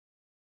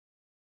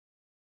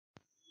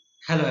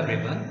Hello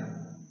everyone.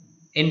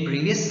 In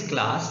previous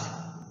class,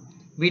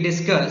 we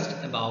discussed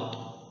about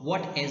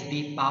what is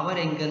the power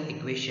angle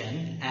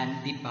equation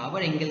and the power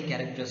angle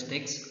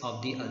characteristics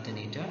of the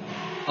alternator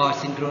or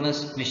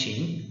synchronous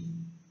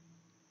machine.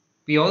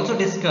 We also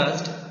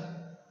discussed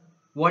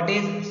what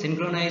is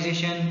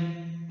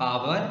synchronization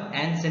power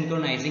and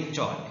synchronizing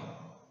torque.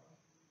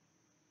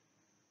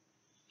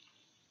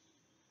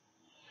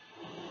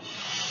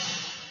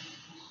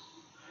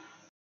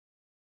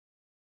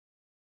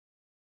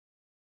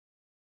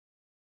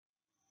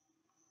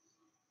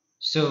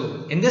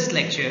 So in this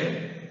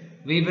lecture,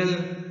 we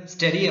will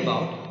study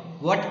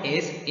about what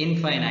is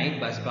infinite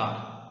bus bar.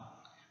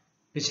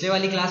 पिछले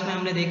वाली class में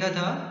हमने देखा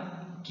था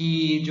कि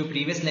जो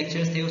previous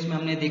lectures थे उसमें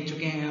हमने देख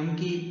चुके हैं हम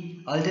कि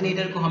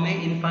अल्टरनेटर को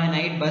हमें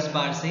इनफाइनाइट बस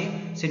बार से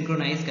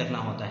सिंक्रोनाइज करना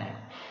होता है।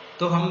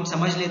 तो हम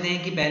समझ लेते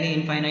हैं कि पहले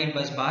इनफाइनाइट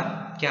बस बार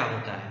क्या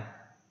होता है।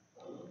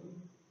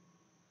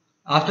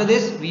 After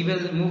this we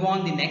will move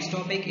on. The next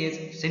topic is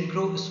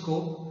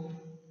synchroscope.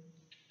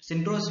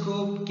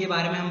 Synchroscope के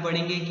बारे में हम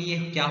पढ़ेंगे कि ये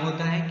क्या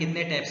होता है,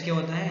 कितने टाइप्स के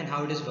होता है and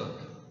how it is work.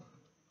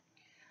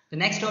 The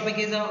next topic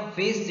is a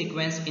phase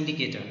sequence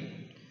indicator.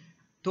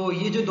 तो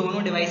ये जो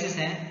दोनों डिवाइसेस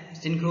हैं,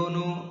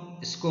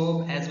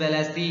 Synchro-Scope as well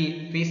as the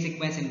phase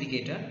sequence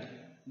indicator,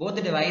 both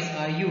the devices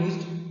are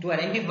used to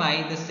identify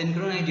the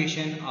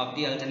synchronization of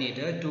the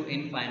alternator to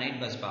infinite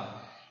bus bar.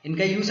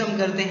 इनका use हम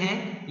करते हैं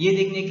ये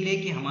देखने के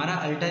लिए कि हमारा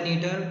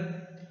अल्टरनेटर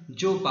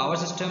जो पावर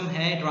सिस्टम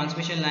है,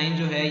 ट्रांसमिशन लाइन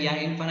जो है या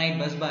इनफाइनाइट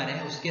बस बार है,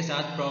 उसके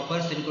साथ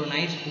प्रॉपर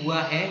सिंक्रोनाइज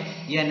हुआ है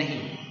या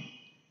नहीं।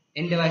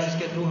 इन डिवाइसेस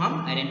के थ्रू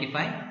हम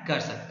आइडेंटिफाई कर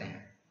सकते हैं।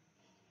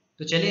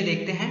 तो चलिए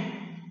देखते हैं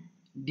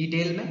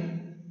डिटेल में।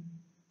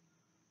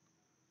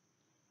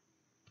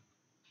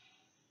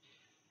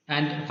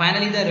 And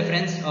finally, the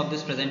reference of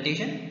this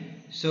presentation.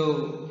 So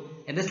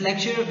in this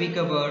lecture we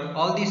cover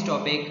all these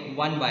topics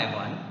one by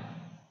one.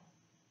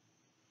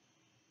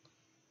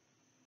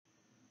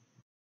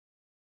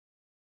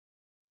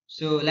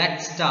 So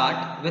let's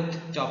start with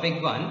topic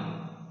 1,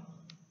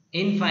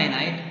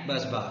 infinite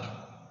bus bar.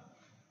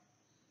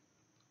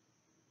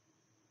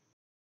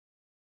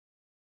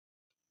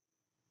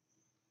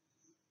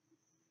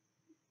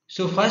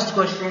 So first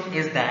question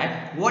is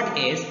that what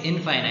is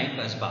infinite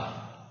bus bar?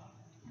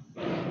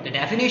 The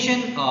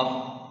definition of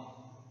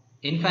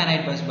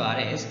infinite bus bar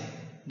is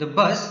the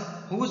bus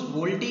whose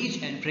voltage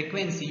and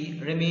frequency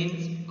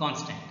remains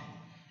constant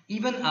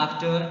even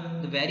after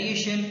the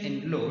variation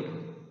in load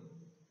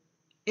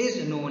is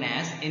known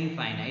as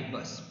infinite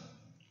bus.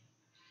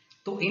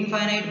 तो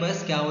infinite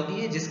bus क्या होती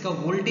है? जिसका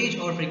voltage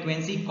और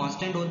frequency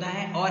constant होता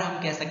है और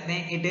हम कह सकते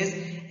हैं it is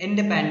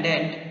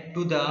independent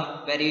to the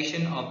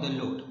variation of the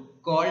load,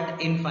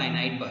 called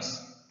infinite bus.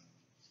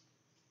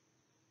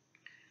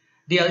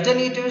 The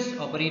alternators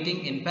operating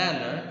in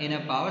parallel in a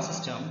power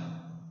system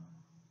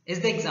is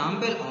the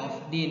example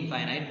of the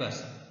infinite bus.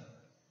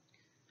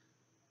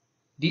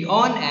 The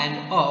on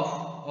and off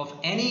of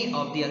any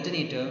of the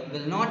alternator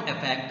will not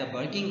affect the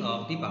working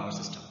of the power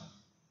system.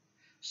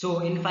 So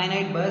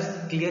infinite bus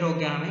clear हो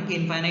गया हमें कि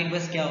infinite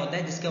bus क्या होता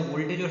है? जिसका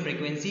voltage और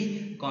frequency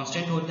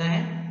constant होता है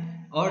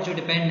और जो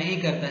डिपेंड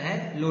नहीं करता है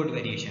लोड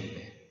वेरिएशन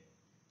पे।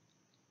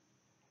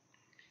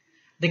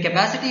 The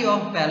capacity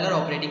of parallel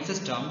operating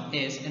system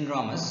is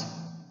enormous.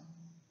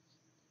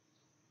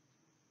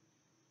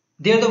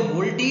 There the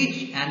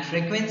voltage and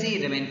frequency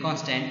remain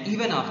constant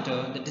even after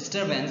the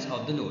disturbance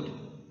of the load.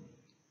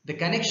 The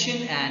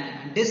connection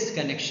and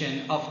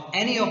disconnection of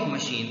any of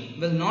machine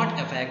will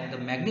not affect the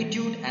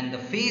magnitude and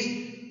the phase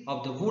of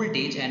the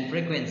voltage and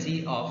frequency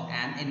of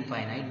an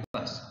infinite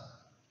bus.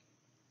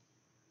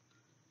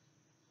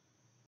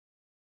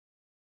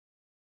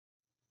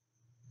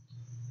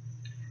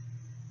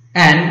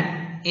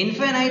 An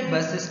infinite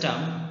bus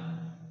system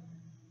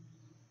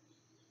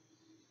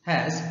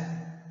has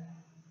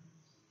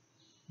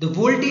the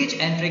voltage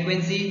and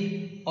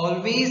frequency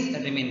always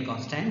remain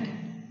constant,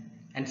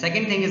 and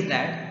second thing is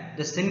that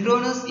the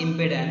synchronous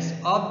impedance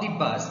of the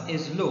bus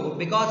is low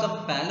because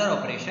of parallel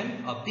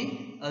operation of the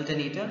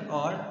alternator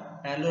or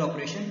parallel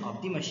operation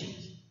of the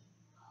machines.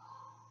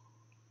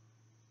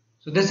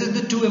 So this is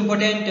the two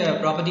important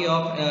property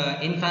of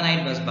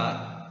infinite bus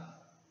bar.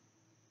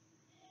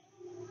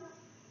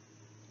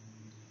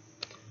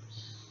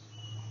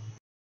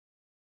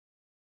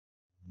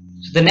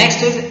 So the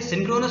next is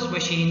synchronous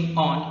machine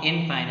on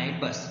infinite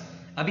bus.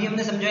 अभी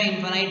हमने समझा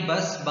infinite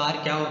bus bar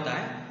क्या होता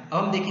है। अब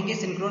हम देखेंगे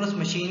synchronous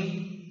machine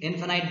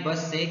infinite bus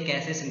से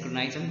कैसे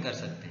synchronize हम कर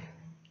सकते हैं।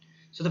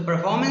 So the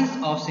performance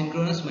of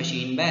synchronous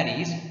machine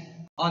varies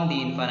on the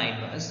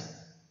infinite bus.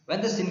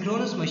 When the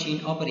synchronous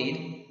machine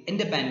operate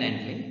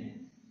independently,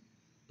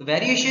 the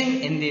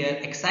variation in their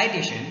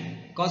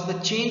excitation cause the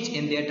change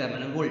in their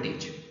terminal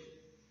voltage.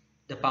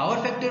 The power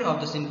factor of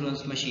the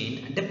synchronous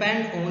machine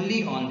depend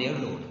only on their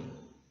load.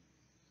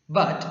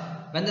 But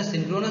when the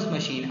synchronous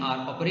machine are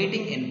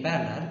operating in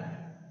parallel,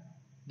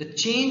 the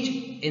change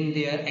in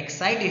their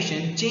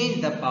excitation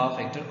change the power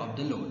factor of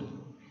the load.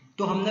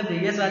 तो हमने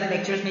previous वाले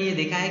lectures में ये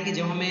देखा है कि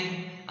जब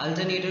हमें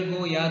अल्टरनेटर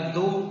को या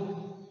दो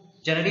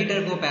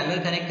जनरेटर को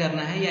पैरेलल कनेक्ट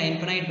करना है या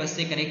इनफाइनाइट बस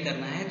से कनेक्ट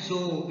करना है, so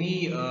we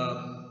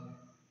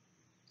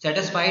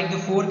satisfied the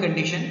 4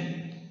 condition.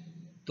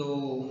 तो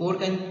 4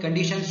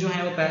 कंडीशंस जो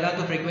हैं वो, पहला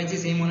तो फ्रीक्वेंसी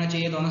सेम होना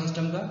चाहिए दोनों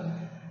सिस्टम का,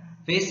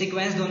 फेज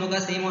सीक्वेंस दोनों का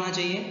सेम होना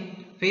चाहिए,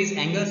 फेज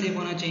एंगल सेम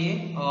होना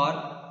चाहिए और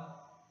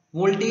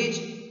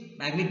वोल्टेज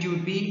मैग्नीट्यूड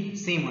भी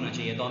सेम होना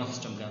चाहिए दोनों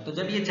सिस्टम का। तो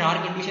जब ये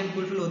 4 कंडीशन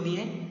फुलफिल होती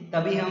हैं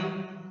तभी हम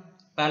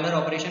पैरेलल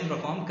ऑपरेशन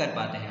परफॉर्म कर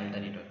पाते हैं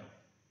अल्टरनेटर का।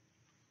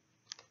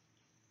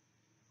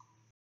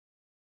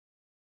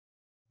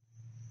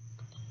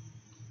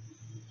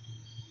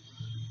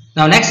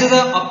 Now next is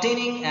the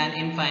obtaining an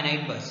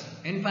infinite bus.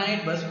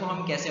 Infinite bus को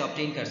हम कैसे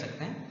obtain कर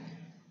सकते हैं?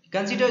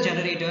 Consider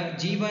generator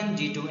G1,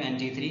 G2 and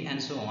G3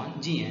 and so on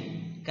Gn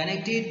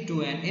connected to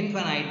an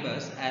infinite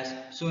bus as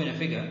shown in a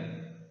figure.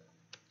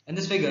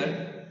 In this figure,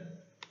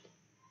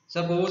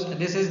 suppose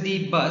this is the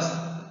bus.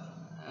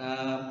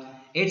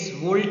 Its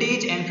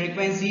voltage and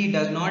frequency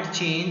does not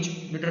change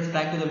with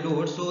respect to the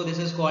load, so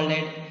this is called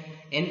an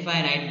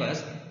infinite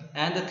bus.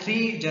 And the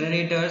 3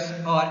 generators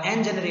or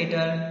n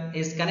generator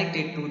is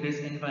connected to this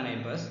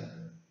infinite bus.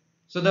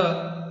 So the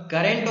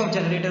current of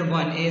generator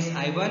 1 is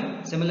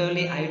I1,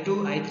 similarly I2,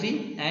 I3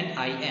 and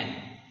IN.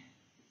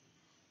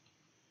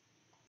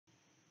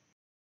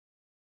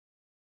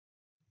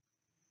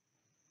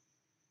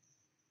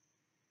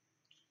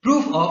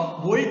 Proof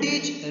of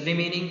voltage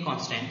remaining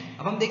constant.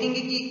 अब हम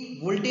देखेंगे कि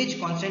voltage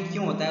constant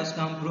क्यों होता है,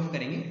 उसका हम proof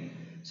करेंगे।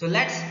 So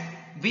let's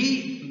V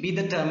be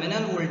the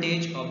terminal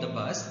voltage of the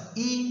bus,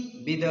 E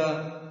be the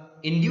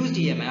induced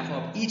EMF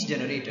of each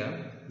generator,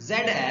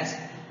 ZS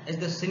is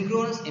the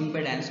synchronous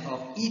impedance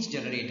of each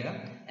generator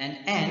and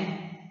N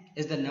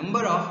is the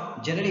number of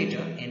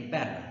generator in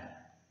parallel.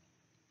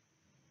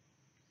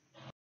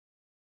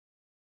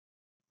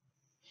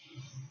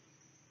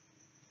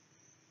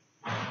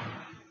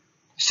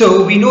 So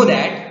we know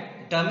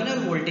that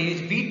terminal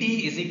voltage Vt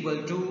is equal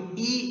to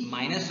E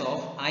minus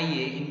of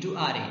Ia into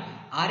Ra.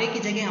 Ra की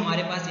जगह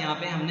हमारे पास यहाँ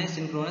पे हमने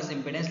synchronous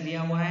impedance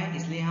लिया हुआ है,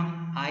 इसलिए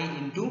हम I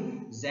into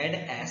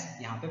ZS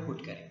यहाँ पे पुट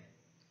करें।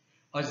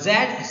 और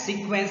Z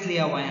सीक्वेंस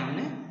लिया हुआ है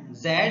हमने,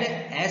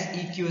 ZS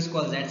EQ is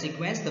called Z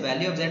sequence. The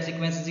value of Z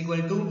sequence is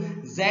equal to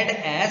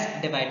ZS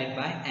divided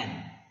by N.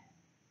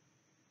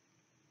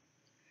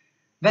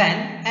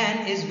 When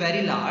N is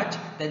very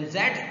large, then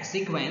Z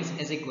sequence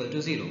is equal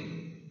to 0.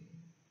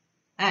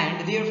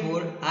 And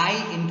therefore I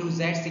into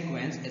Z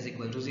sequence is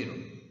equal to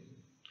 0.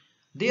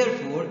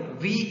 Therefore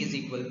V is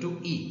equal to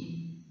E,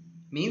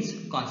 means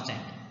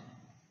constant.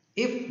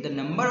 If the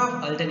number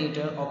of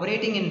alternator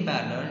operating in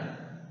parallel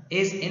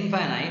is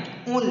infinite,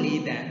 only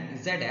then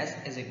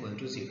Zs is equal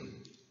to 0.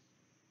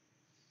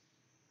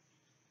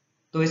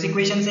 तो इस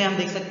equation से हम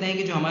देख सकते हैं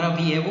कि जो हमारा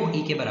V है वो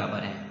E के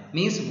बराबर है,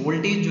 मीन्स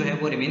वोल्टेज जो है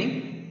वो रिमेनिंग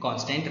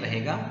कांस्टेंट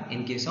रहेगा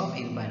इन केस ऑफ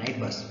इनफाइनाइट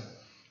बस।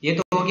 ये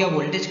तो हो गया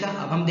वोल्टेज का।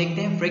 अब हम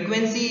देखते हैं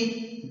फ्रीक्वेंसी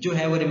जो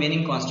है वो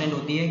रिमेनिंग कांस्टेंट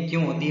होती है,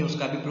 क्यों होती है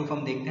उसका भी प्रूफ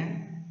हम देखते हैं।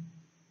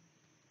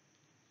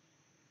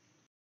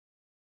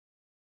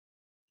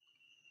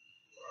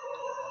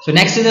 So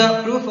next is the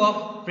proof of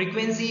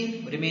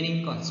frequency remaining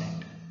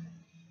constant.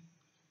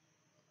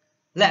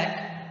 Let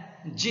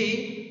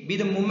J be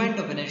the moment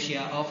of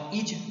inertia of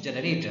each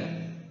generator.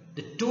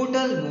 The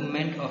total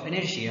moment of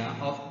inertia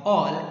of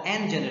all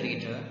n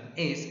generator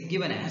is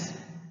given as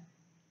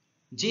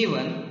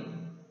J1,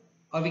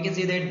 or we can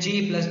say that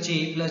J plus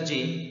J plus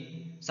J,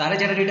 सारे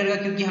generator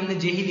का क्योंकि हमने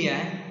J ही लिया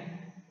है,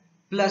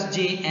 plus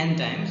J n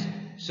times,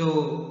 so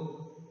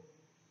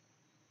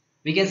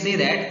we can say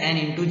that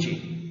n into J.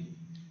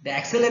 The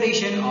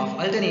acceleration of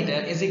alternator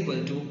is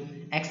equal to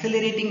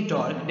accelerating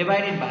torque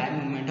divided by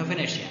moment of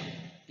inertia.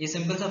 ये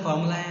simple सा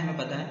formula है, हमें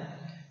पता है।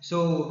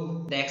 So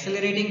the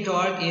accelerating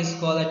torque is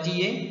called a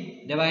TA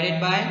divided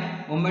by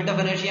moment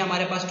of inertia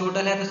हमारे पास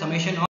total है, तो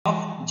summation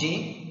of J.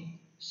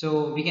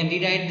 So we can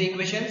rewrite the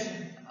equations,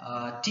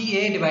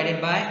 TA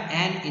divided by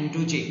n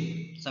into J.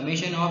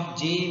 Summation of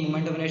J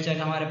moment of inertia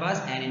का हमारे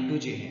पास n into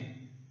J है।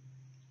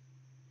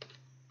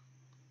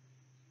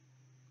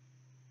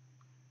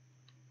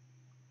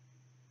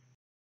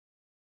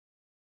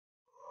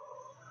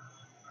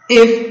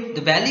 If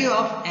the value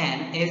of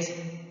n is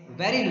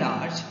very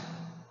large,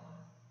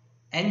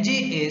 Nj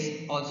is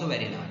also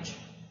very large.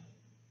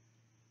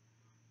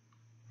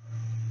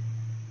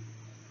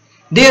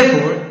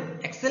 Therefore,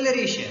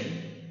 acceleration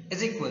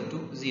is equal to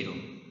 0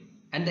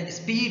 and the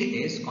speed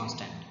is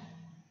constant.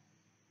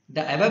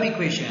 The above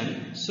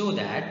equation show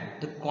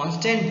that the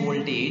constant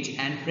voltage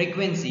and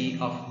frequency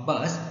of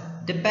bus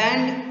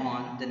depend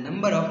on the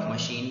number of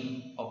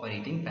machine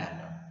operating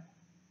parallel.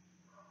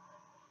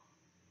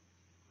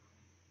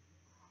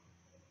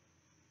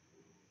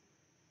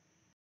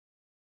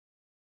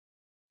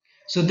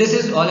 So this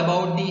is all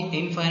about the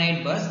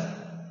infinite bus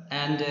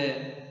and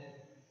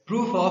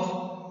proof of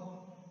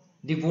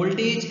the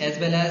voltage as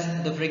well as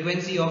the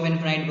frequency of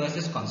infinite bus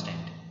is constant.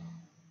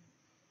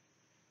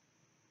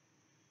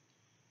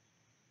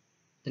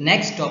 The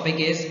next topic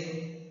is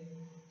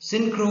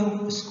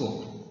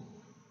Synchro-Scope.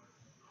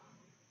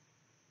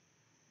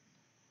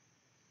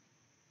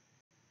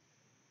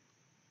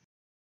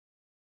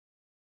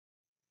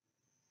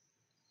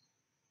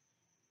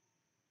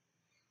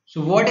 So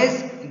what is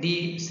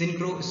the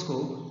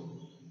Synchro-Scope?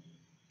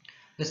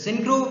 The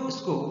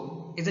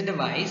Synchro-Scope is a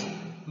device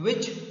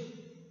which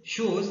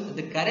shows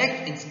the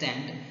correct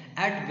instant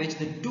at which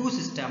the two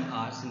systems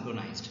are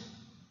synchronized.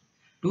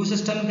 To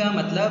system का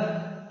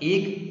मतलब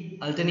एक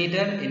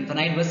alternator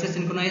infinite बस से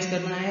synchronise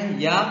करना है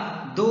या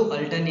दो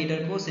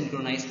alternator को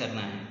सिंक्रोनाइज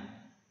करना है.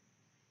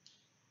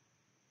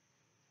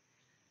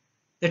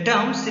 The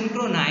term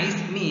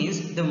synchronized means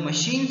the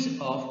machines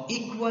of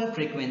equal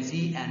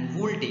frequency and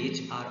voltage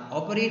are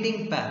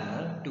operating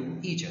parallel to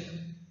each other.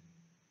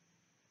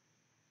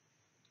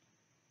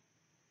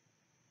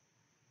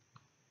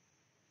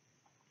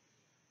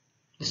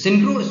 The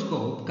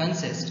Synchro-Scope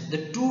consists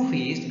the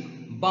two-phase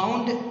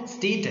bound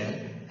stator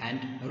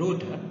and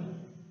rotor.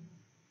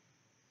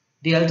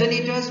 The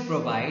alternators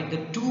provide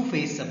the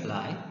two-phase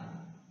supply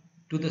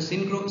to the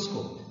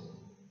Synchro-Scope.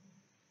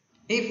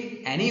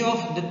 If any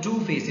of the two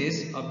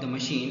phases of the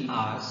machine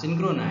are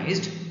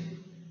synchronized,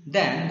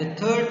 then the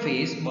third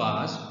phase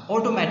was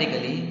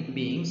automatically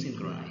being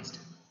synchronized.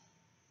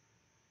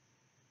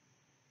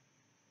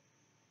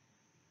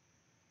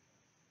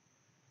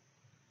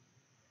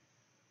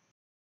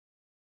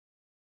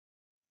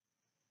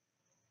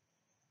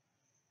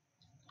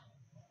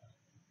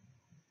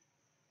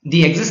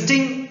 The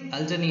existing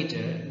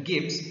alternator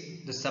gives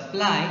the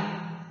supply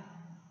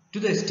to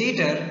the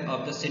stator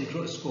of the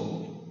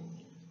Synchro-Scope,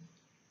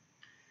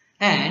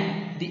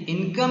 and the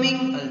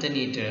incoming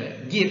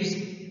alternator gives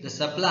the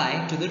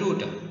supply to the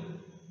rotor.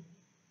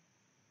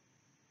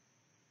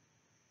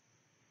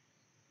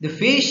 The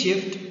phase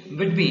shift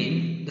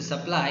between the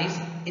supplies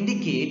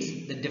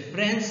indicates the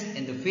difference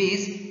in the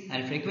phase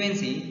and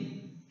frequency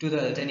to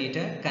the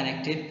alternator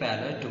connected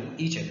parallel to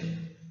each other.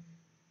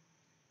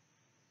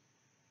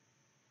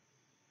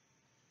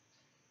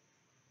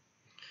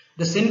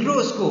 The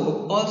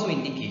Synchro-Scope also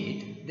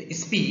indicates the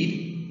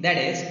speed, that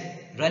is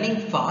running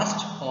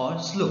fast or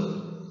slow,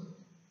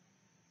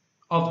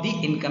 of the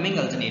incoming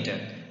alternator.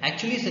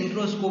 Actually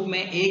Synchro-Scope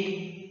में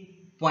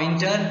एक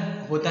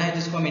pointer होता है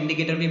जिसको हम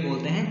indicator भी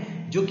बोलते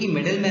हैं, जो कि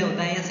मिडिल में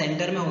होता है या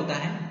सेंटर में होता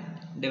है.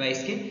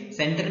 डिवाइस के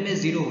सेंटर में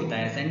जीरो होता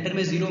है. सेंटर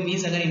में जीरो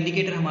मीन्स अगर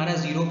इंडिकेटर हमारा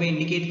जीरो पे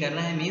इंडिकेट कर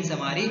रहा है मीन्स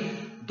हमारी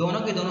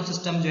दोनों के दोनों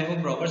सिस्टम जो है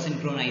वो प्रॉपर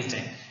सिंक्रोनाइज्ड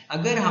है.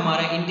 अगर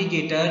हमारा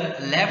इंडिकेटर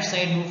लेफ्ट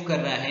साइड मूव कर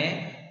रहा है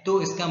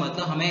तो इसका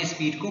मतलब हमें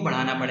स्पीड को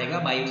बढ़ाना पड़ेगा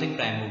बाय यूजिंग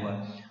प्राइम मूवर.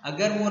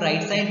 अगर वो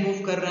राइट साइड मूव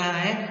कर रहा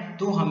है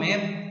तो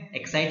हमें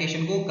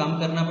एक्साइटेशन को कम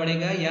करना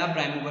पड़ेगा या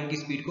प्राइम मूवर की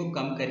स्पीड को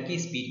कम करके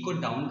स्पीड को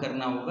डाउन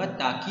करना होगा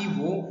ताकि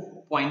वो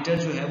पॉइंटर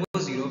जो है वो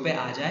जीरो पे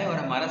आ जाए और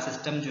हमारा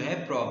सिस्टम जो है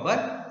प्रॉपर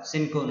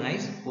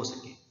सिंक्रोनाइज हो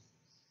सके.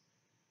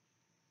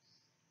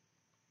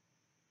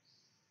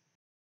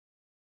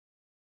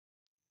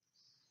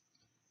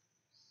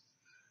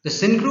 The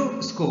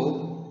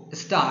Synchro-Scope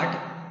start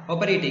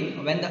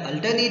operating when the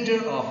alternator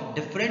of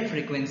different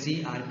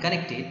frequency are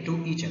connected to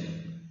each other.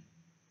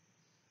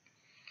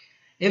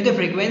 If the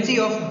frequency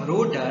of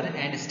rotor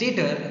and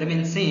stator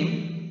remain same,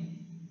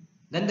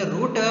 then the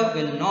rotor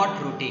will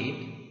not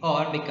rotate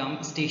or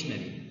become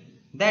stationary.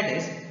 That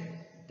is,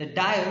 the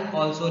dial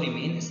also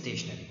remain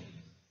stationary.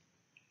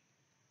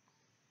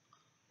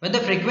 When the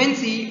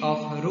frequency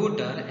of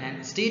rotor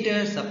and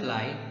stator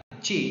supply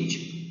change,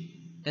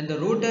 then the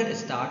rotor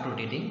start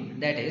rotating,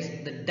 that is,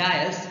 the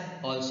dials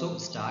also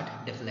start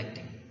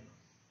deflecting.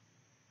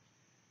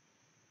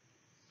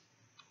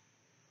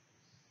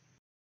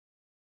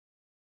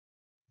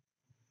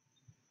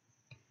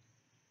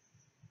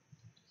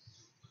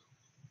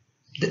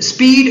 The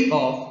speed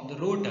of the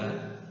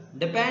rotor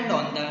depend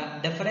on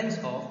the difference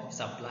of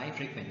supply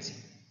frequency.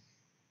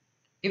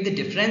 If the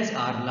difference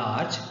are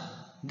large,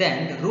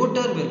 then the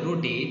rotor will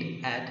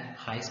rotate at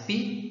high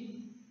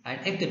speed,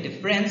 and if the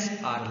difference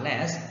are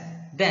less,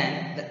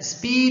 then the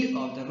speed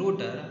of the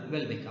rotor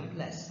will become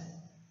less.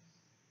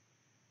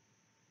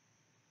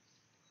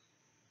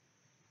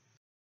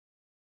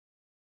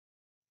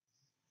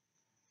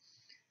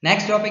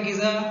 Next topic is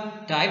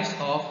types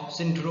of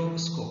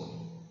Synchro-Scope.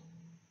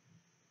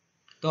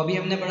 तो अभी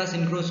हमने पढ़ा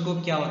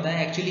Synchro-Scope क्या होता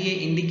है. Actually ये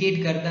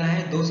indicate करता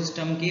है दो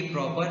सिस्टम के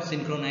प्रॉपर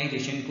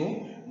सिंक्रोनाइजेशन को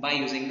बाय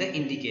यूजिंग द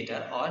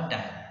इंडिकेटर और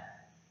dial.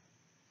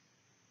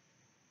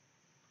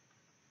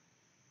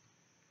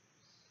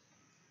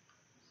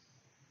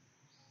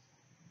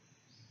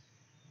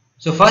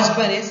 So first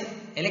one is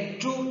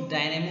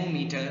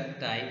electrodynamometer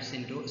type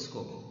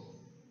Synchro-Scope.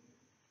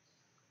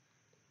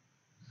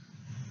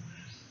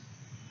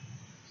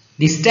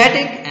 The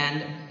static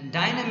and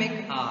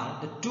dynamic are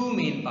the two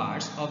main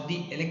parts of the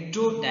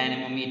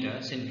electrodynamometer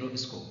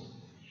Synchro-Scope.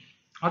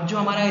 अब जो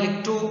हमारा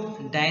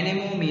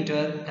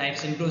इलेक्ट्रोडायनेमोमीटर टाइप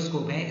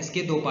सिंक्रोस्कोप है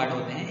इसके दो पार्ट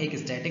होते हैं. एक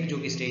स्टैटिक जो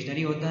कि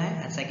स्टेशनरी होता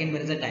है and second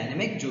one is a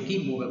dynamic जो कि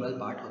मूवेबल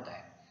पार्ट होता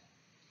है.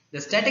 The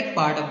static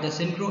part of the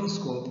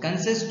synchroscope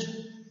consist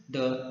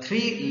the three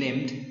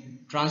limbed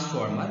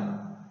transformer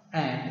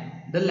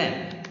and the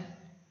lamp.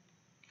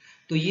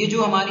 तो ये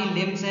जो हमारी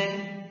लिम्स है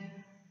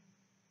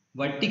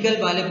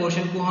वर्टिकल वाले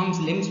पोर्शन को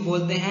हम लिम्स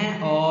बोलते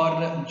हैं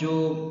और जो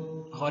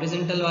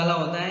हॉरिजॉन्टल वाला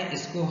होता है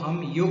इसको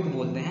हम योक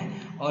बोलते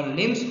हैं. और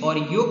लिम्स और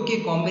योक के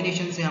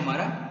कॉम्बिनेशन से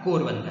हमारा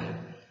कोर बनता है.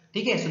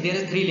 ठीक है. So there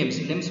is three limbs,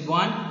 limbs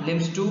 1,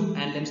 limbs 2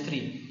 and limbs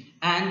 3,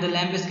 and the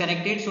lamp is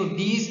connected. So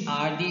these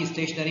are the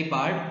stationary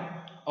part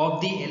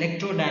of the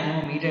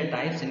electrodynamometer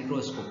type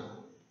synchro-scope.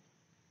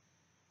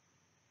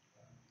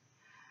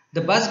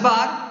 The bus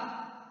bar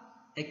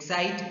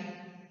excite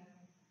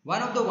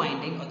one of the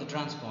winding of the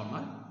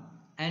transformer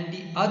and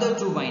the other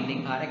two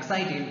winding are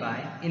excited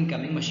by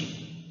incoming machine.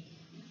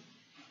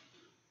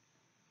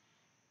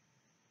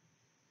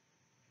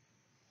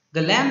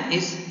 The lamp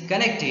is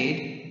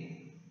connected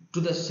to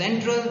the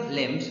central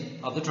limbs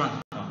of the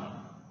transformer.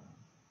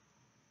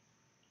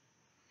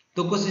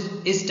 तो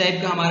कुछ इस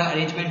type का हमारा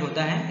arrangement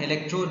होता है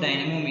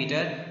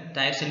इलेक्ट्रोडायनेमोमीटर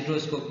type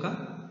synchroscope का.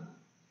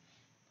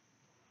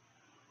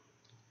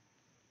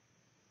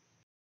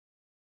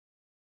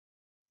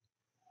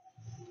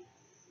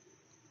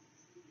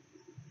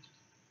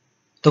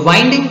 The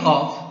winding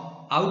of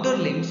outer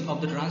limbs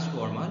of the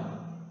transformer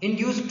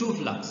induce two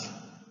flux,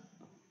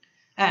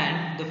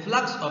 and the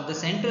flux of the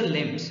central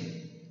limbs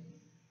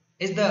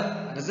is the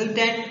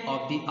resultant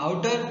of the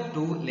outer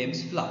two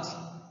limbs flux.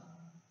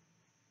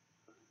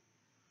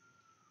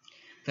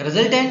 The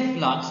resultant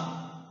flux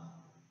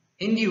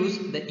induce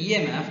the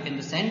EMF in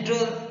the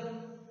central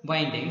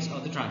windings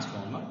of the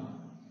transformer.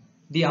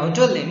 The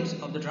outer limbs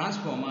of the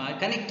transformer are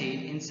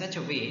connected in such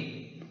a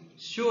way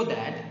so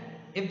that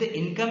if the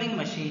incoming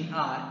machine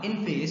are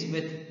in phase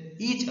with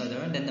each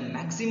other, then the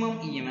maximum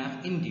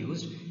EMF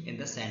induced in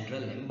the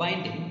central limb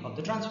winding of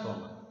the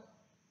transformer,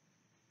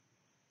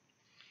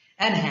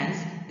 and hence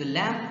the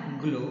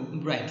lamp glow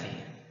brightly.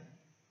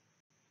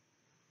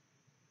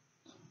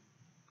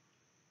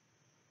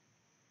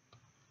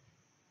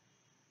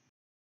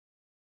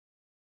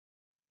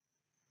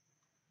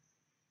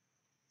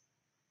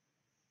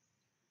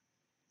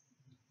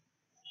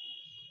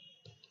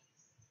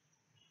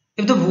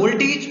 If the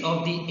voltage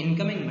of the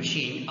incoming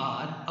machine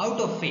are out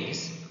of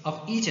phase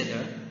of each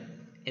other,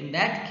 in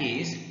that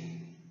case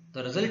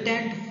the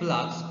resultant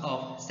flux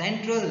of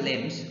central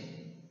limbs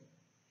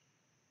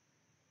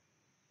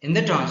in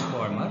the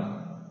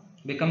transformer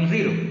becomes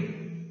zero,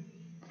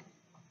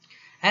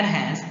 and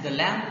hence the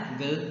lamp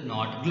will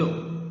not glow.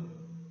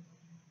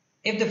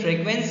 If the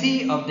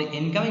frequency of the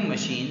incoming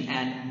machine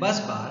and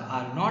bus bar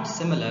are not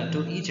similar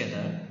to each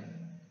other,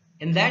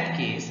 in that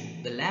case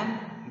the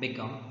lamp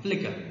becomes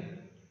flicker.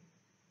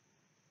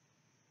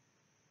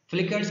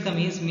 Flickers का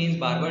means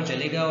बार बार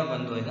जलेगा और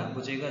बंद होएगा,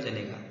 बुझेगा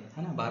जलेगा,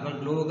 है ना. बार बार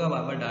glow होगा,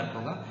 बार बार dark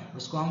होगा,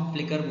 उसको हम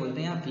फ्लिकर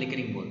बोलते हैं या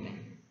फ्लिकरिंग बोलते हैं.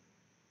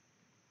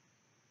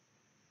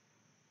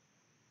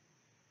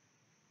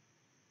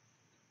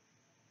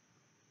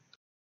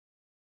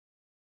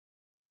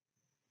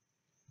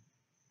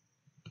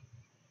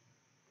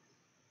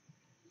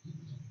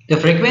 The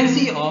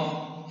frequency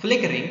of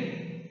flickering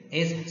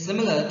is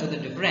similar to the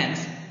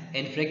difference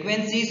in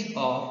frequencies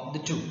of the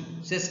two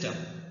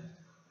systems.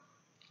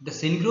 The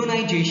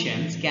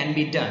synchronizations can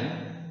be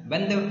done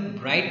when the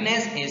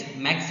brightness is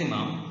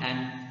maximum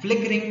and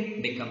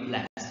flickering becomes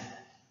less.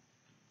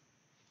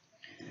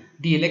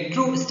 The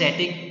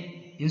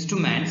electrostatic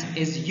instruments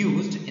is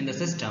used in the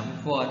system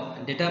for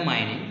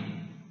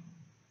determining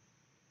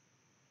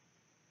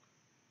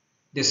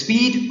the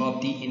speed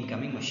of the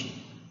incoming machine.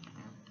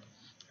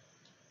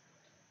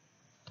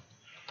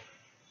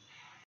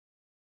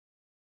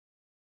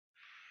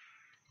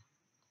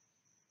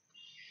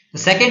 The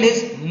second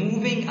is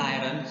moving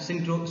iron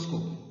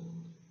synchro-scope.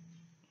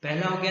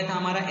 पहला हो गया था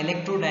हमारा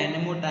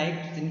इलेक्ट्रोडायनेमो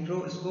type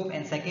synchroscope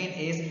and second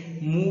is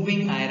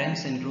moving iron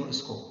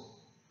synchroscope.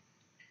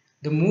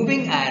 The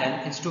moving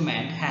iron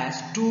instrument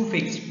has two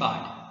fixed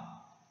parts.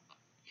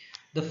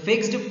 The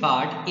fixed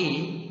part A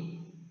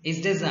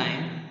is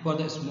designed for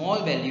the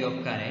small value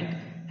of current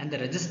and the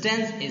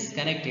resistance is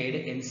connected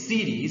in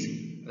series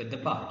with the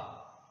part.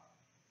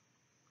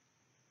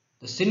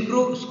 The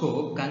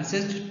synchroscope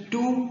consists of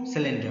two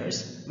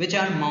cylinders which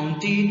are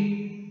mounted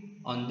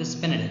on the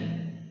spindle.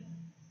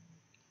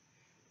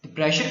 The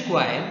pressure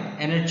coil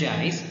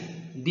energizes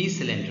these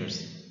cylinders.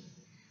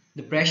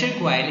 The pressure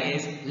coil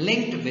is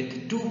linked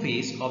with two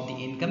phases of the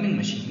incoming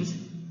machines.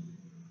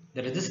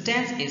 The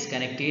resistance is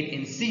connected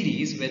in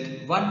series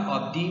with one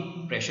of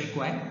the pressure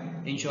coil,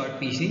 in short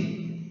PC,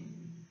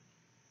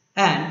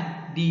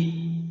 and the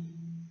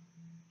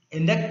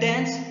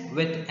inductance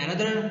with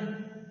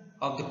another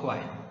of the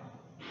coil.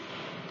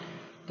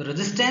 The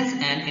resistance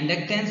and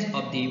inductance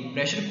of the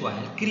pressure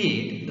coil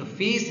create the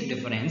phase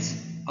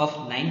difference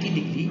of 90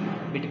 degree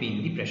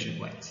between the pressure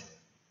coils.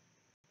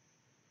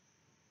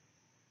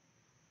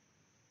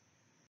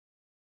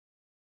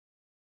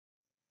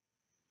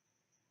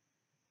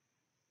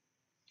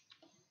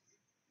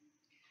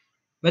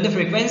 When the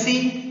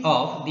frequency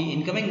of the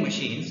incoming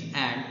machines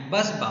and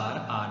bus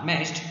bar are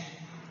matched,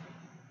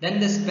 then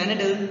the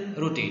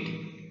spindle rotates.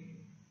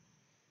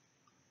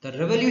 The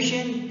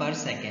revolution per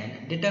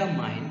second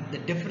determine the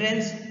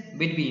difference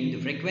between the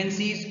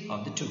frequencies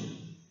of the two.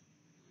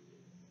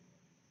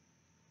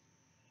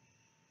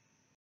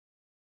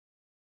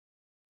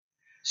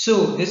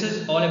 So this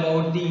is all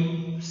about the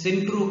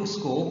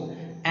synchroscope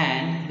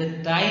and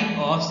the type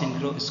of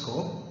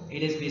synchroscope.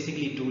 it is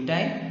basically two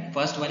type.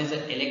 First one is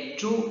an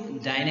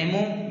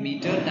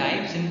electrodynamometer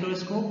type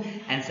Synchro-Scope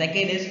and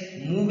second is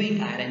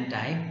moving iron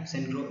type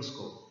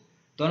Synchro-Scope.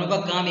 दोनों का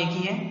काम एक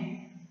ही है,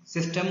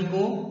 system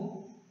को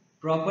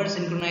proper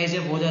synchronise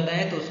जब हो जाता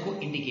है तो उसको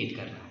इंडिकेट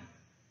करना।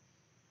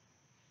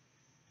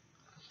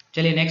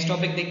 चलिए नेक्स्ट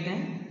टॉपिक देखते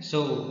हैं।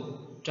 सो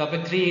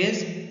topic 3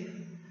 is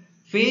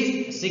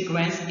phase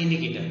sequence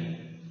indicator.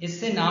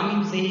 इससे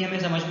नाम से ही हमें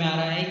समझ में आ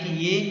रहा है कि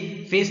ये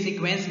phase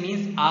sequence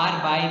means R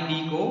by B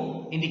को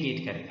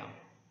इंडिकेट करेगा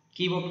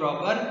कि वो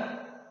प्रॉपर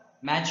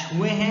मैच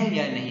हुए हैं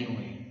या नहीं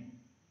हुए।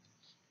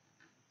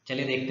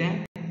 चलिए देखते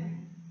हैं।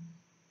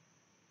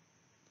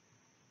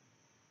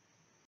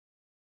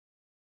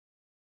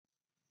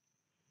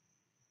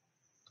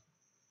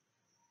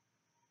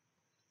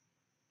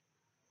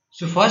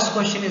 So first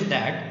question is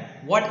that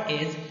what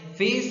is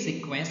phase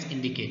sequence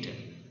indicator?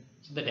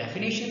 So the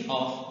definition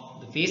of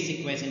the phase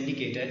sequence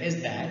indicator is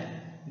that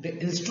the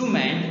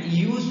instrument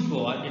used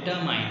for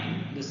determining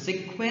the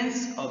sequence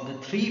of the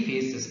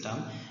three-phase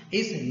system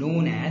is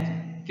known as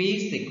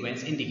phase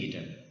sequence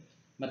indicator.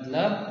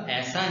 मतलब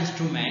ऐसा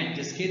instrument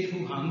जिसके through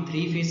हम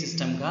three phase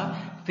system का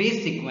phase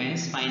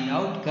sequence find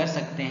out कर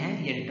सकते हैं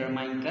या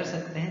determine कर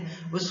सकते हैं,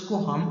 उसको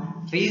हम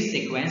फेज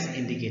सीक्वेंस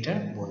इंडिकेटर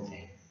बोलते हैं।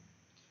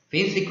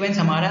 फेज सीक्वेंस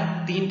हमारा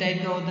तीन टाइप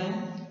का होता है,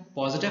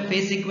 positive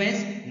phase sequence,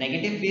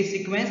 negative phase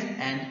sequence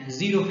and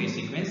zero phase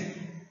sequence.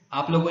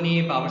 आप लोगों ने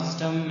ये पावर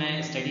सिस्टम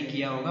में स्टडी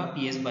किया होगा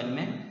PS1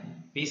 में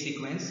फेज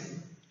सीक्वेंस।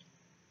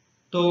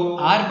 तो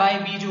R by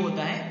B जो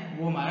होता है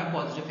वो हमारा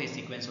पॉजिटिव फेज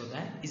सीक्वेंस होता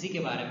है, इसी के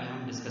बारे में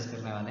हम डिस्कस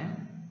करने वाले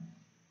हैं।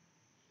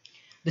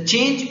 The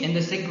change in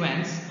the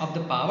sequence of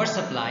the power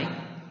supply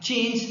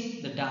change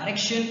the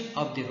direction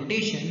of the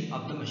rotation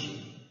of the machine.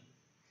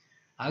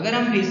 अगर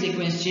हम फेज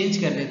सीक्वेंस चेंज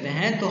कर देते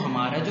हैं तो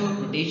हमारा जो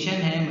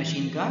रोटेशन है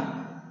मशीन का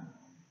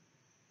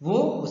वो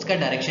उसका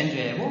डायरेक्शन जो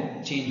है वो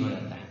चेंज हो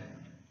जाता है,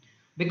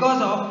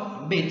 because of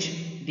which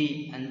the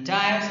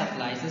entire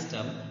supply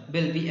system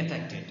will be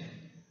affected.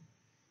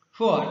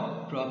 For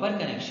proper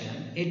connection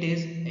it is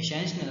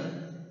essential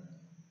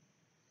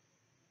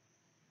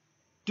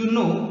to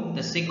know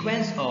the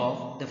sequence of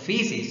the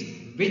phases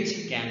which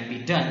can be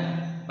done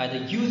by the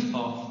use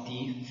of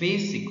the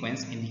phase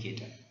sequence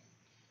indicator.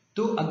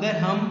 तो अगर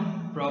हम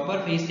proper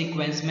phase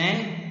sequence में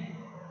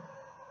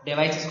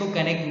devices को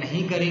connect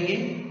नहीं करेंगे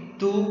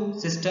तो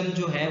system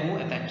जो है वो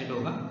अफेक्टेड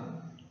होगा।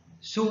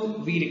 So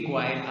we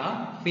require a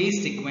phase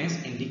sequence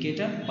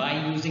indicator. By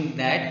using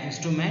that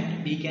instrument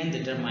we can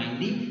determine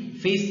the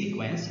phase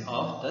sequence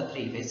of the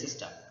three phase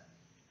system.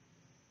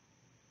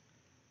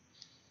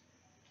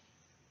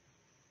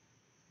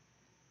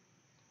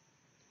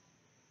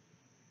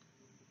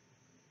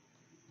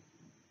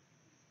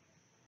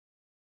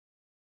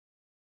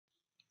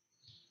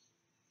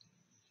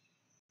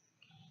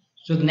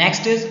 So the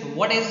next is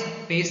what is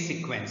phase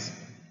sequence।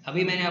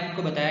 अभी मैंने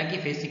आपको बताया कि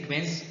phase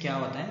sequence क्या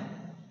होता है,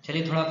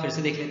 चलिए थोड़ा फिर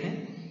से देख लेते हैं।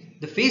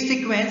 The phase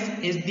sequence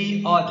is the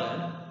order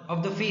of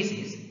the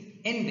phases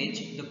in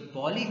which the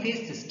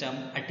polyphase system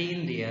attain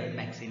their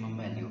maximum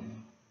value.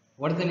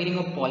 What is the meaning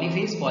of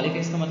polyphase?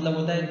 Polyphase का मतलब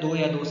होता है दो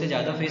या दो से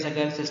ज़्यादा फेज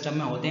अगर सिस्टम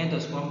में होते हैं तो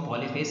उसको हम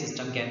polyphase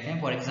सिस्टम कहते हैं।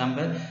 For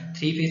example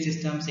 3 phase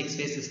system, 6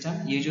 phase system,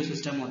 ये जो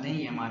सिस्टम होते हैं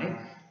ये हमारे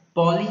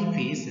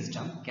polyphase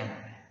सिस्टम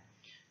कहलाते हैं।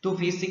 तो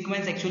फेज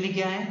सीक्वेंस एक्चुअली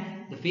क्या है?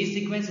 The phase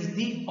sequence is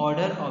the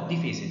order of the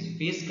phases.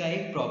 Phase का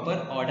एक प्रॉपर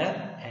ऑर्डर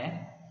है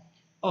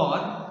और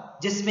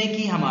जिसमें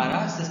कि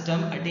हमारा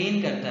सिस्टम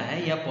अटेन करता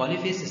है या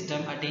polyphase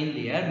system attain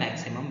there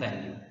maximum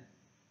value,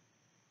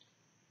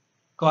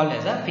 called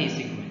as a phase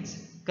sequence.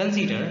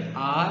 Consider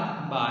R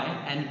by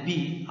and B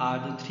are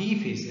the three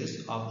phases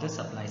of the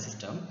supply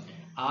system.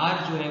 R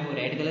जो है वो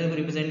रेड कलर को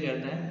रिप्रेजेंट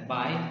करता है,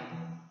 बाय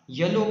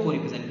येलो को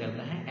रिप्रेजेंट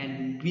करता है and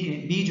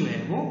B जो है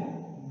वो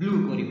ब्लू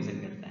को रिप्रेजेंट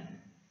करता है।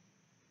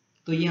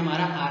 तो ये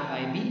हमारा R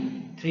by B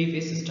three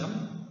phase system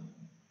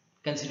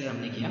consider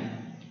हमने किया।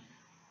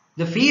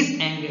 The phase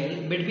angle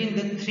between the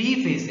three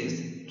phases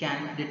can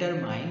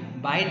determine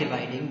by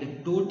dividing the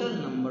total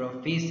number of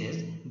phases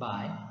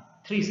bye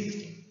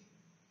 360।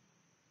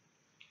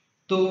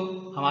 तो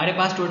हमारे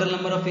पास टोटल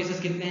नंबर ऑफ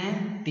फेजेस कितने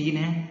हैं? 3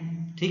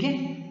 हैं, ठीक है।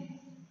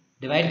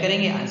 डिवाइड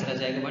करेंगे आंसर आ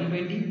जाएगा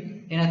 120।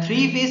 इन a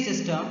three phase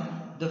system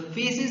the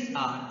phases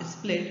are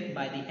split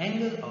by the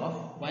angle of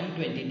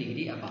 120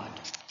 degree apart.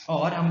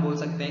 और हम बोल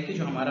सकते हैं कि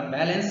जो हमारा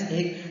बैलेंस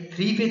एक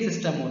थ्री फेज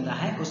सिस्टम होता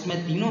है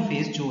उसमें तीनों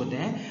फेज जो होते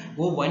हैं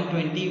वो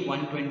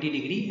 120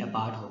 डिग्री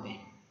अपार्ट होते हैं।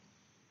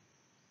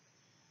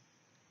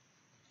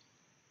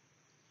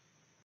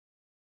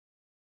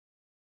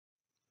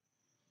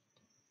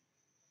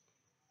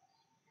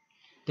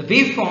 The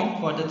waveform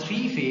for the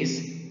three phase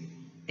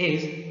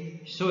is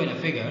shown in a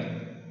figure.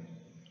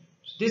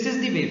 This is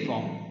the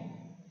waveform.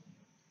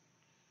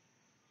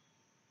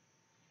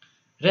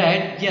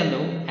 Red,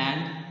 yellow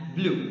and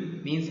blue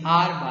means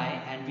R by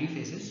and B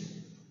phases.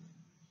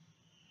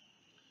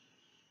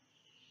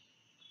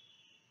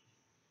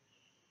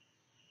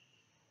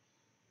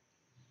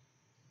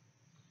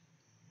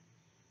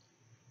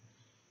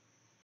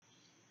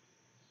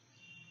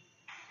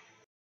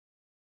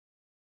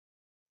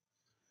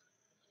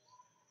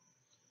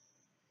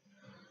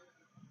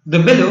 The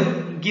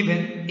below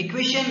given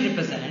equation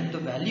represent the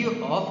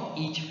value of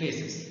each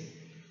phases.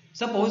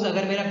 Suppose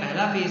अगर मेरा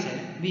पहला phase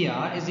है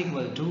VR is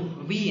equal to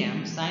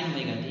VM sin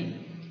omega t,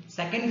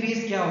 second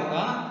phase क्या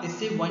होगा,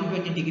 इससे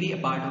 120 degree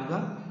apart होगा,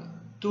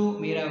 तो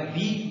मेरा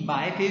V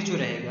बाय फेज जो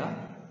रहेगा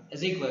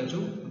is equal to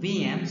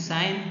VM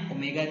sin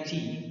omega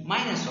t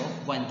minus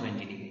of 120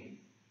 degree.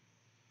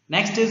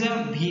 Next is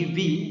VB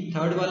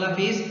third वाला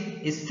फेज,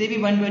 इससे भी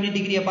 120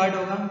 डिग्री अपार्ट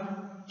होगा,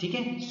 ठीक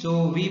है. सो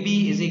VB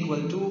is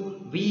equal to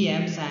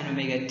VM sin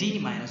omega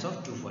t minus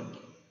of 240,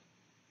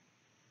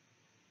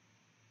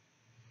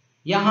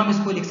 या हम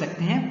इसको लिख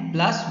सकते हैं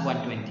प्लस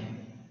 120,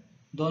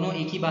 दोनों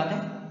एक ही बात है,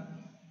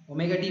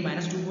 ओमेगा t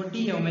माइनस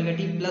 240 या ओमेगा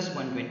t प्लस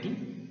 120.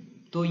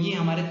 तो ये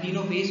हमारे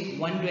तीनों फेज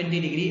 120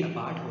 डिग्री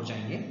अपार्ट हो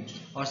जाएंगे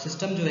और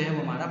सिस्टम जो है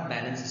वो हमारा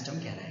बैलेंस सिस्टम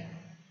कहलाएगा.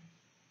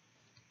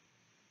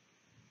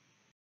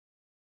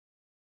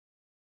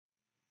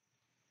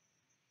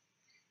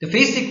 The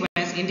phase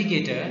sequence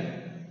indicator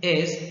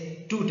is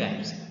two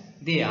types.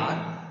 They are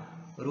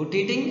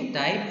rotating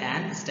type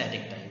and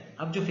static type.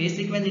 अब जो phase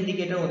sequence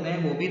indicator होते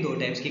हैं वो भी दो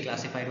टाइप्स के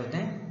क्लासिफाइड होते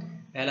हैं.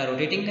 पहला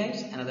rotating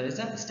types, another is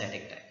a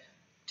static type.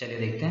 चलिए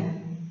देखते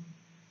हैं.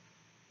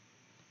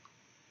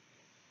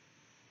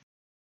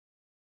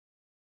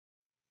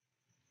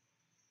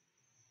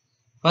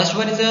 First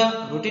one is a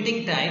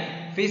rotating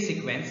type phase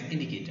sequence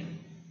indicator.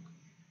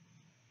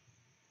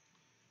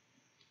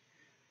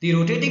 The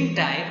rotating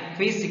type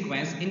phase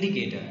sequence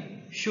indicator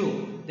show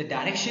the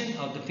direction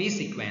of the phase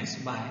sequence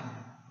by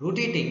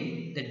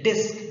rotating the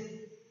disc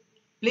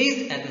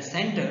placed at the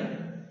center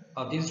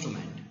of the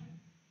instrument.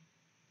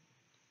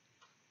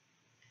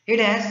 It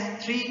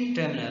has three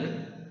terminals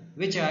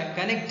which are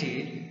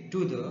connected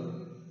to the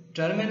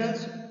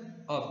terminals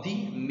of the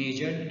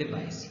measured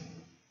device.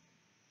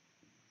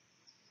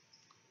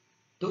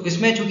 तो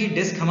इसमें चूंकि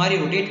disc हमारी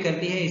rotate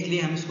करती है इसलिए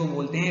हम इसको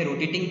बोलते हैं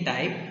rotating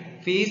type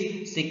phase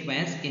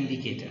sequence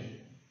indicator.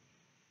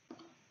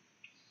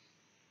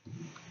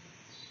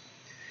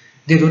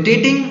 The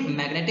rotating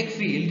magnetic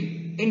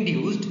field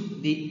induced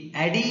the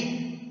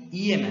eddy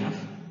EMF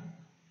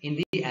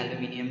in the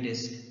aluminum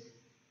disc.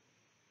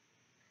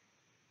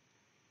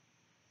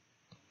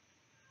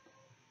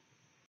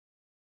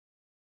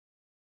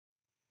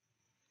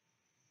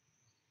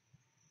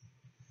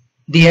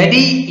 The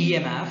eddy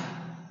EMF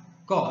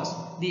caused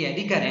the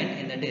eddy current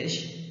in the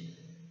dish.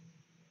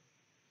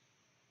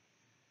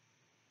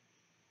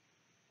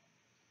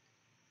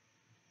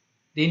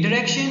 The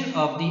interaction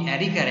of the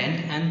eddy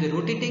current and the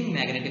rotating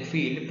magnetic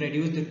field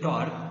produce the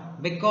torque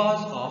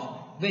because of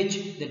which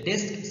the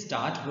disc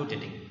starts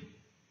rotating.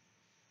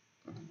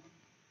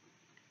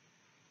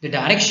 The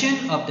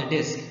direction of the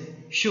disc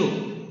show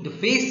the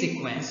phase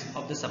sequence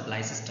of the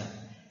supply system.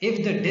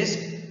 If the disc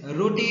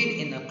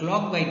rotates in a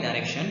clockwise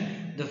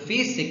direction, the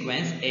phase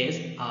sequence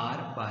is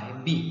R by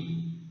B.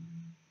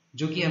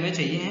 जो कि हमें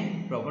चाहिए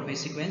है proper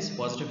phase sequence,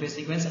 positive phase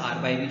sequence R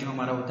by B जो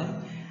हमारा होता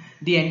है.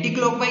 The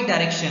anti-clockwise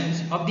directions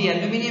of the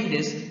aluminum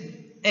disc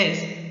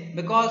is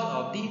because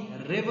of the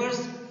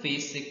reverse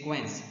phase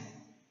sequence,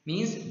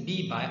 means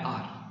B by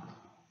R.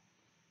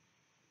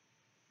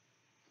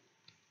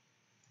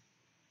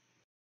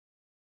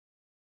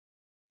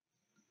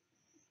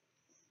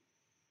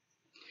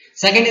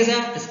 Second is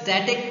a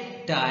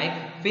static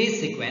type phase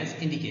sequence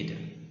indicator.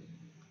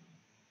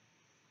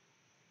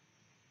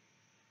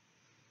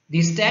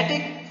 The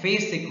static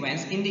phase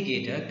sequence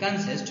indicator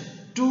consists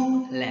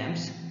two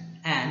lamps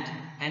and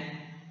an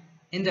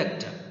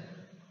inductor.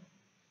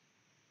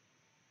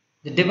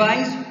 The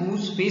device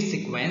whose phase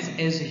sequence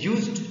is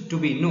used to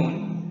be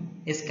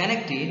known is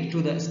connected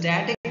to the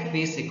static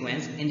phase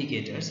sequence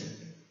indicators.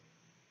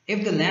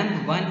 If the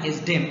lamp 1 is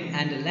dim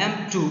and the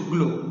lamp 2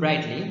 glow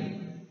brightly,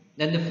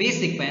 then the phase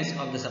sequence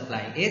of the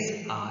supply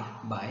is R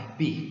by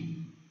B.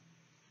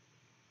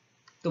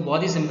 तो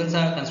बहुत ही simple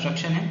सा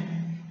construction है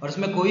और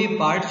इसमें कोई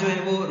part जो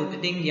है वो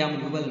रोटेटिंग या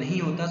मूवेबल नहीं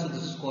होता. So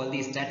this is called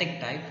the static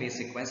type phase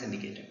sequence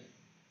indicator.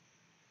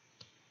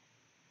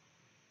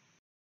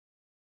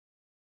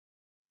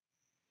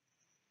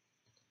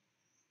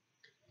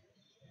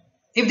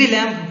 If the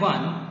lamp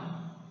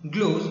 1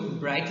 glows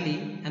brightly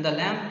and the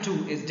lamp 2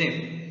 is dim,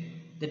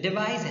 the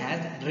device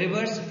has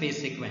reverse phase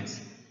sequence.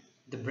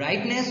 The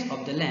brightness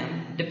of the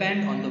lamp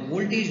depends on the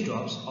voltage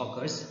drops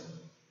occurs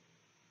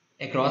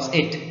across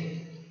it.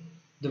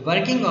 The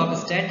working of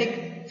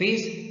static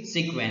phase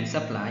sequence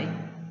supply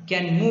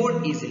can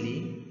more easily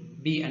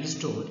be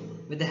understood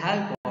with the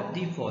help of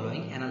the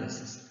following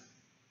analysis.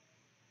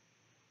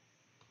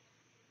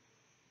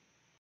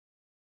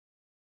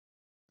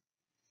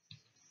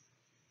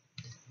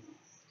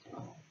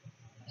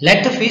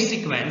 Let the phase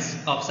sequence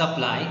of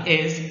supply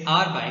is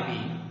R by B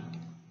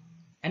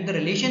and the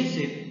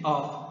relationship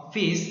of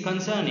phase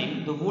concerning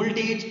the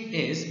voltage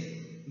is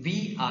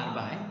VR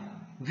by,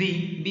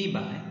 VB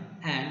by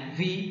and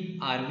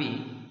VRB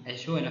as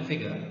shown in a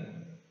figure.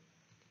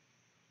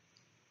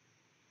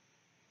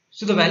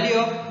 So the value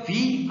of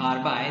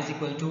VR by is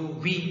equal to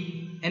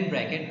V in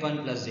bracket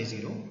 1 plus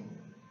J0.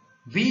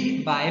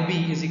 V by B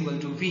is equal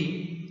to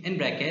V in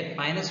bracket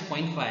minus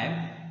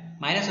 0.5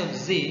 minus of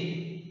J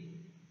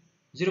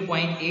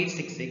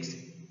 0.866,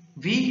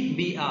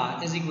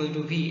 VBR is equal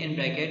to V in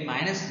bracket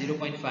minus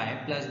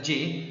 0.5 plus J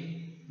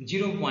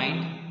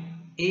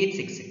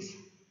 0.866.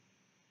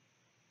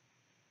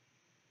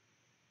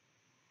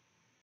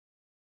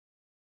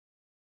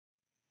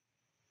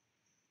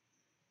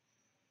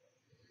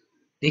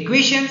 The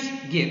equations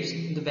gives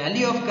the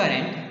value of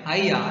current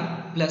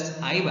IR plus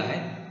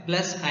IY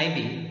plus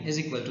IB is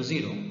equal to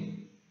 0.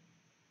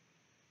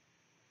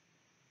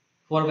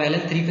 For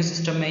balance 3-phase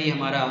system में ये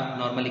हमारा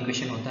normal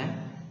equation होता है.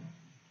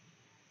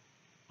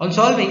 On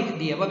solving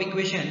the above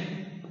equation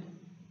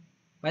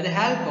by the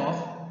help of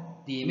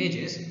the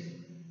images,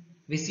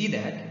 we see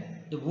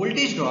that the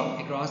voltage drop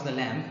across the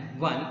lamp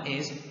 1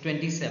 is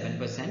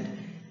 27%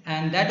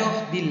 and that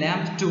of the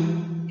lamp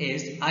 2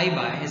 is I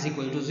by is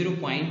equal to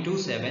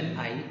 0.27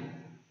 IR.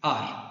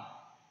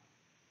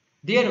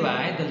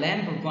 Thereby the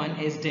lamp 1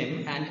 is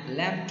dim and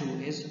lamp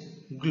 2 is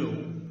glow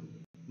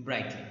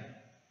brightly.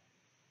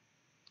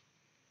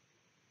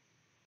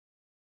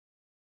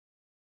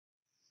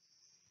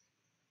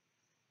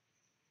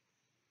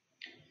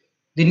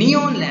 The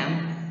neon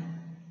lamp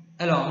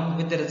along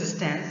with the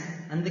resistance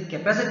and the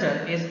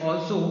capacitor is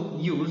also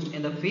used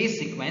in the phase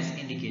sequence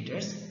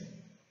indicators.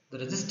 The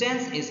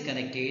resistance is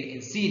connected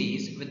in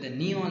series with the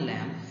neon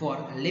lamp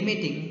for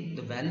limiting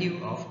the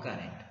value of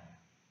current.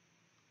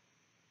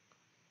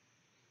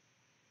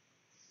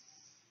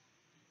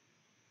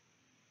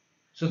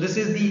 So this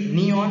is the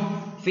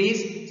neon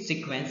phase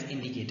sequence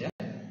indicator.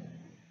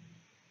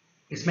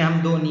 इसमें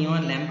हम दो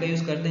neon lamp का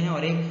use करते हैं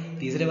और एक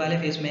तीसरे वाले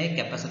फेस में एक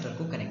कैपेसिटर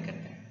को कनेक्ट करते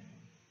हैं.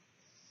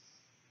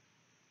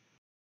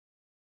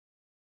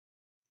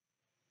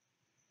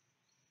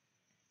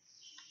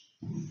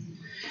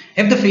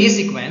 If the phase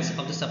sequence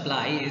of the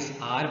supply is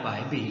R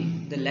by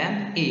B, the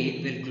lamp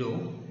A will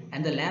glow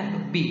and the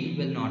lamp B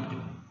will not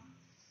glow.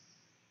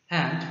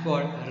 And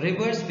for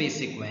reverse phase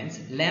sequence,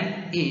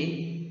 lamp A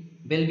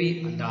will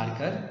be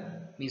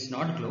darker, means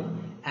not glow,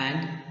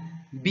 and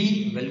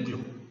B will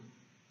glow.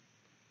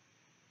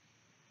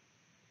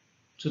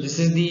 So this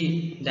is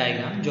the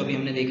diagram जो अभी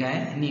हमने देखा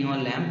है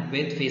neon lamp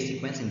with phase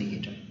sequence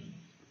indicator.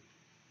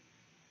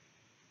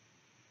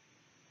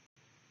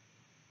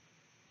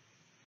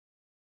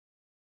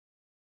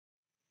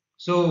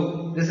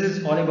 So this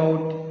is all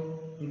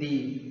about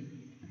the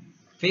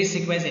phase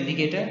sequence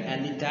indicator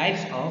and the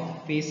types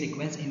of phase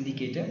sequence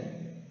indicator.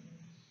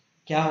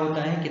 क्या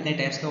होता है, कितने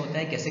types का होता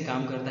है, कैसे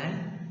काम करता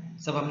है,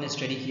 सब हमने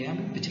स्टडी किया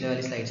है पिछले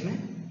वाली स्लाइड्स में.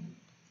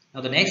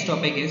 Now the next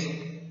topic is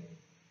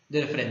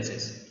the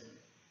references.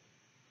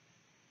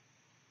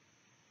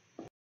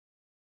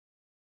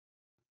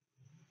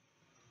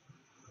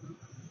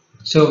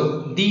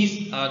 So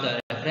these are the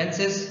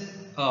references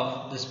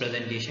of this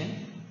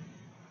presentation.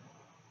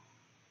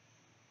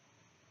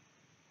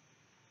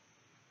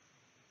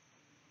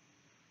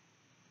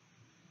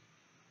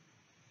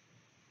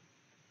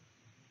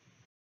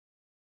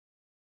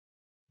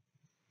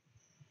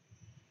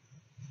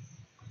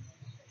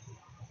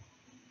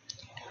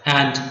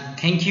 And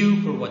thank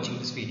you for watching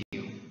this video.